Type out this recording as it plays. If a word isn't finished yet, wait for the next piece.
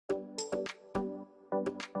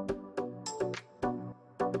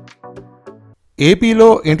ఏపీలో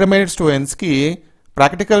ఇంటర్మీడియట్ స్టూడెంట్స్కి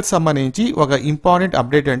ప్రాక్టికల్ సంబంధించి ఒక ఇంపార్టెంట్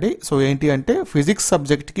అప్డేట్ అండి. సో ఏంటి అంటే ఫిజిక్స్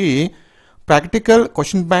సబ్జెక్ట్కి ప్రాక్టికల్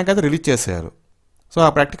క్వశ్చన్ బ్యాంక్ అయితే రిలీజ్ చేశారు. సో ఆ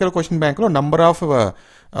ప్రాక్టికల్ క్వశ్చన్ బ్యాంక్లో నంబర్ ఆఫ్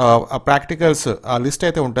ప్రాక్టికల్స్ ఆ లిస్ట్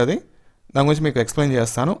అయితే ఉంటుంది. దాని గురించి మీకు ఎక్స్ప్లెయిన్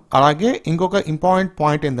చేస్తాను. అలాగే ఇంకొక ఇంపార్టెంట్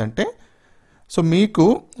పాయింట్ ఏంటంటే సో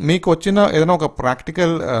మీకు వచ్చిన ఏదైనా ఒక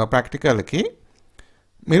ప్రాక్టికల్కి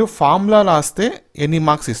మీరు ఫార్ములా రాస్తే ఎన్ని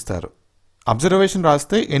మార్క్స్ ఇస్తారు, అబ్జర్వేషన్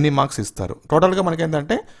రాస్తే ఎన్ని మార్క్స్ ఇస్తారు. టోటల్గా మనకి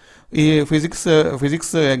ఏంటంటే ఈ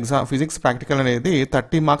ఫిజిక్స్ ప్రాక్టికల్ అనేది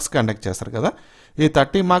 30 మార్క్స్ కండక్ట్ చేస్తారు కదా. ఈ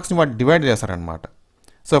 30 మార్క్స్ని వాటి డివైడ్ చేస్తారనమాట.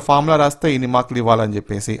 సో ఫార్ములా రాస్తే ఇన్ని మార్కులు ఇవ్వాలని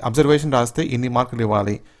చెప్పేసి, అబ్జర్వేషన్ రాస్తే ఇన్ని మార్కులు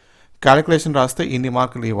ఇవ్వాలి, క్యాలిక్యులేషన్ రాస్తే ఇన్ని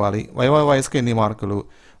మార్కులు ఇవ్వాలి, వైస్కి ఇన్ని మార్కులు,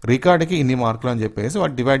 రికార్డుకి ఇన్ని మార్కులు అని చెప్పేసి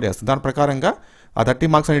వాటి డివైడ్ చేస్తారు. దాని ప్రకారంగా ఆ 30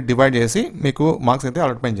 మార్క్స్ అనేది డివైడ్ చేసి మీకు మార్క్స్ అయితే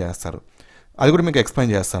అలాట్మెంట్ చేస్తారు. అది కూడా మీకు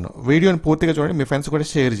ఎక్స్ప్లెయిన్ చేస్తాను. వీడియోని పూర్తిగా చూడండి, మీ ఫ్రెండ్స్ కూడా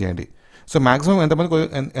షేర్ చేయండి. సో మ్యాక్సిమం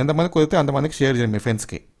ఎంతమంది కుదిరితే అంతమందికి షేర్ చేయండి మీ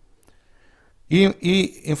ఫ్రెండ్స్కి. ఈ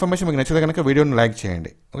ఇన్ఫర్మేషన్ మీకు నచ్చితే కనుక వీడియోని లైక్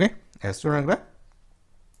చేయండి. ఓకే, చూడండి కదా.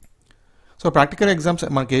 సో ప్రాక్టికల్ ఎగ్జామ్స్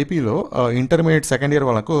మనకి ఏపీలో ఇంటర్మీడియట్ సెకండ్ ఇయర్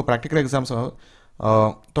వాళ్ళకు ప్రాక్టికల్ ఎగ్జామ్స్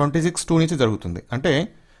 26/2 నుంచి జరుగుతుంది. అంటే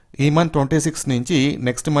ఈ మంత్ 26 నుంచి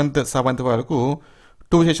నెక్స్ట్ మంత్ 7th వరకు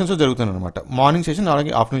 2 సెషన్స్ జరుగుతుంది అనమాట. మార్నింగ్ సెషన్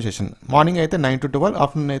అలాగే ఆఫ్టర్నూన్ సెషన్. మార్నింగ్ అయితే 9 to 12,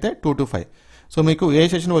 ఆఫ్టర్నూన్ అయితే 2 to 5. సో మీకు ఏ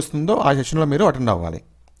సెషన్ వస్తుందో ఆ సెషన్లో మీరు అటెండ్ అవ్వాలి.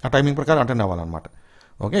 ఆ టైమింగ్ ప్రకారం అటెండ్ అవ్వాలన్నమాట.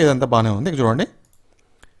 ఓకే, ఇదంతా బాగానే ఉంది. చూడండి,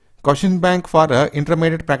 question bank for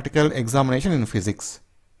intermediate practical examination in physics.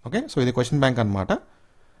 Okay, so ఇది క్వశ్చన్ బ్యాంక్ అనమాట.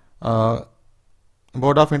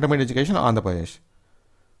 Board of intermediate education Andhra Pradesh.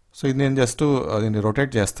 So ఇది నేను జస్ట్ దీన్ని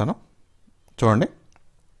రొటేట్ చేస్తాను. చూడండి,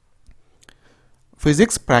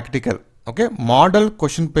 physics practical. Okay, model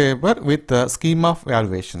question paper with scheme of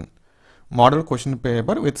valuation. Model question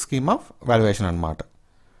paper with scheme of valuation అనమాట.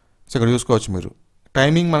 So ఇక్కడ చూసుకోవచ్చు మీరు.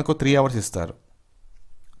 టైమింగ్ మనకు 3 hours ఇస్తారు.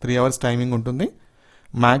 3 hours టైమింగ్ ఉంటుంది.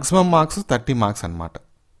 మ్యాక్సిమం మార్క్స్ 30 మార్క్స్ అనమాట.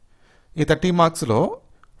 ఈ 30 మార్క్స్లో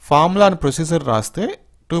ఫార్ములా అని ప్రొసీజర్ రాస్తే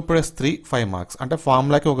 2 + 3 5 మార్క్స్. అంటే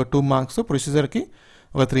ఫార్ములాకి ఒక 2 మార్క్స్, ప్రొసీజర్కి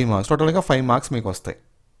ఒక 3 మార్క్స్, టోటల్గా 5 మార్క్స్ మీకు వస్తాయి.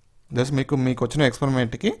 జస్ట్ మీకు వచ్చిన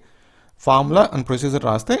ఎక్స్పెరిమెంట్కి ఫార్ములా అండ్ ప్రొసీజర్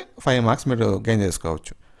రాస్తే 5 మార్క్స్ మీరు గెయిన్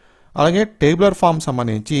చేసుకోవచ్చు. అలాగే టేబులర్ ఫామ్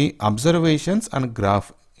సంబంధించి అబ్జర్వేషన్స్ అండ్ గ్రాఫ్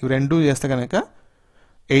ఇవి 2 చేస్తే కనుక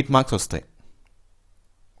 8 మార్క్స్ వస్తాయి.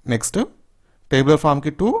 నెక్స్ట్ టేబులర్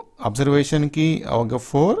ఫామ్కి 2, అబ్జర్వేషన్కి ఒక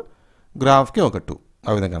 4, గ్రాఫ్కి ఒక 2,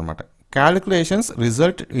 ఆ విధంగా అనమాట. Calculations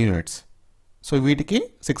result units. సో వీటికి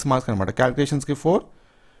 6 మార్క్స్ అనమాట. క్యాలిక్యులేషన్స్కి 4,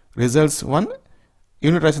 రిజల్ట్స్ 1,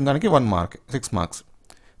 యూనిట్ రాసిన దానికి 1 మార్క్, 6 మార్క్స్.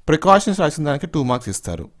 ప్రికాషన్స్ రాసిన దానికి 2 మార్క్స్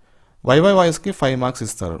ఇస్తారు. వాయిస్కి 5 మార్క్స్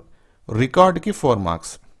ఇస్తారు. రికార్డ్కి 4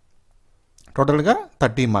 మార్క్స్, టోటల్గా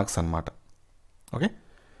 30 మార్క్స్ అనమాట. ఓకే,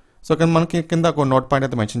 సో కానీ మనకి కింద ఒక నోట్ పాయింట్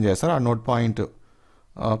అయితే మెన్షన్ చేస్తారు. ఆ నోట్ పాయింట్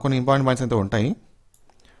కొన్ని ఇంపార్టెంట్ పాయింట్స్ అయితే ఉంటాయి.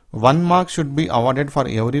 1 mark should be awarded for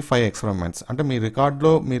every 5 experiments. అంటే మీ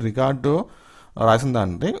రికార్డు రాసిన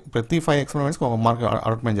దాంట్లో ప్రతి 5 ఎక్స్పెరిమెంట్స్కి 1 మార్క్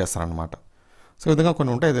అలాట్మెంట్ చేస్తారనమాట. సో ఈ విధంగా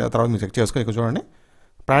కొన్ని ఉంటాయి. తర్వాత మీరు చెక్ చేసుకో. ఇక్కడ చూడండి,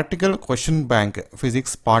 practical question bank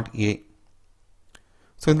physics part A.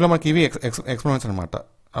 So ఇందులో మనకి ఇవి ఎక్స్పెరిమెంట్స్ అనమాట.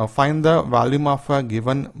 Find the volume of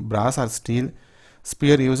given brass are steel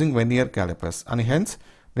spear using veneer callipers and hence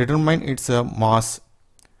determine its mass.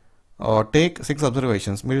 Take 6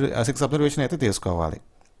 observations. మీరు 6 అబ్జర్వేషన్ అయితే తీసుకోవాలి.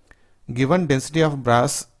 Given density of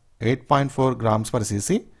brass 8.4 grams per cc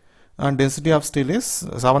and density of steel is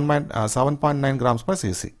 7.9 grams per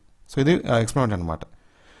cc. So ఇది experiment అనమాట.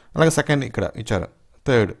 అలాగే second ఇక్కడ ఇచ్చారు.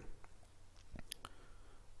 Third,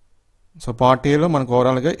 so part ఏలో మనకు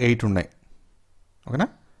ఓవరాల్గా 8 ఉన్నాయి. ఓకేనా.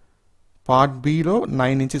 పార్ట్ బిలో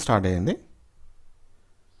 9 నుంచి స్టార్ట్ అయ్యింది,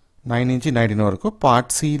 9 నుంచి 19 వరకు.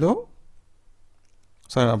 పార్ట్ సిలో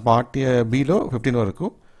పార్ట్ బిలో 15 వరకు.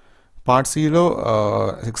 పార్ట్ సిలో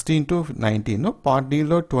 16 to 19. పార్ట్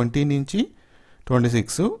డిలో 20 నుంచి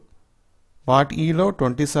 26. పార్ట్ ఈలో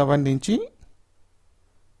 27 నుంచి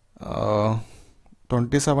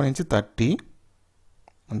 30.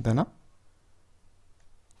 అంతేనా,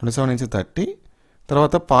 27 నుంచి 30.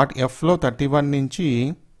 తర్వాత పార్ట్ ఎఫ్లో 31 నుంచి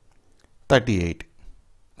 38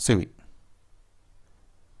 సివి.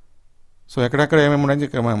 సో ఎక్కడెక్కడ ఏమేమి ఉన్నాయని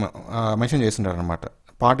మెన్షన్ చేస్తుంటారు అనమాట.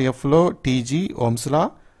 Part ఎఫ్లో TG, Ohm's law,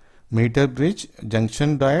 metre bridge,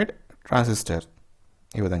 junction డయడ్, transistor,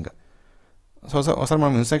 ఈ విధంగా. సో ఒకసారి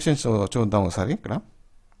మనం ఇన్స్ట్రక్షన్స్ చూద్దాం ఒకసారి. ఇక్కడ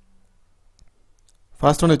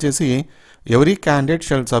ఫస్ట్ వన్ వచ్చేసి every candidate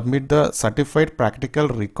shall submit the certified practical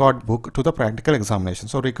record book to the practical examination.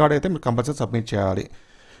 So record అయితే మీరు కంపల్సరీ సబ్మిట్ చేయాలి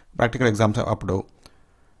ప్రాక్టికల్ ఎగ్జామ్స్ అప్పుడు.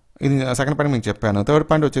 ఇది సెకండ్ పాయింట్ మీకు చెప్పాను. థర్డ్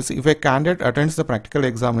పాయింట్ వచ్చేసి if A candidate attends the practical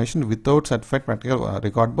examination without certified practical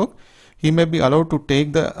record book he may be allowed to take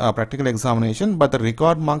the practical examination but the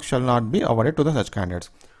record marks shall not be awarded to the such candidates.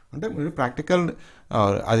 అంటే మీరు practical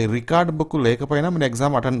అది record book లేకపోయినా మీరు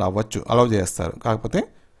exam attend అవ్వచ్చు, allow చేస్తారు. కాకపోతే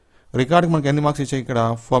రికార్డ్కి మనకి ఎన్ని మార్క్స్ ఇచ్చాయి, ఇక్కడ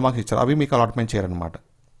 4 మార్క్స్ ఇచ్చారు, అవి మీకు అలాట్మెంట్ చేయరనమాట,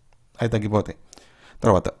 అవి తగ్గిపోతాయి.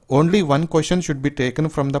 తర్వాత only 1 question should be taken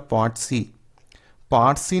from the part C.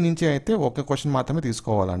 Part C నుంచి అయితే ఒక క్వశ్చన్ మాత్రమే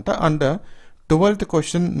తీసుకోవాలంట. And 12th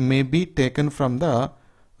question may be taken from the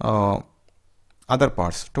other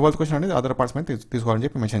parts. 12th question అనేది అదర్ పార్ట్స్ మీద తీసుకోవాలని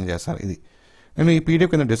చెప్పి మెన్షన్ చేస్తారు. ఇది నేను ఈ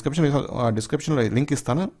పీడిఎఫ్ కింద డిస్క్రిప్షన్లో లింక్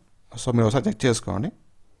ఇస్తాను, సో మీరు ఒకసారి చెక్ చేసుకోండి.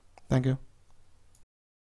 Thank you.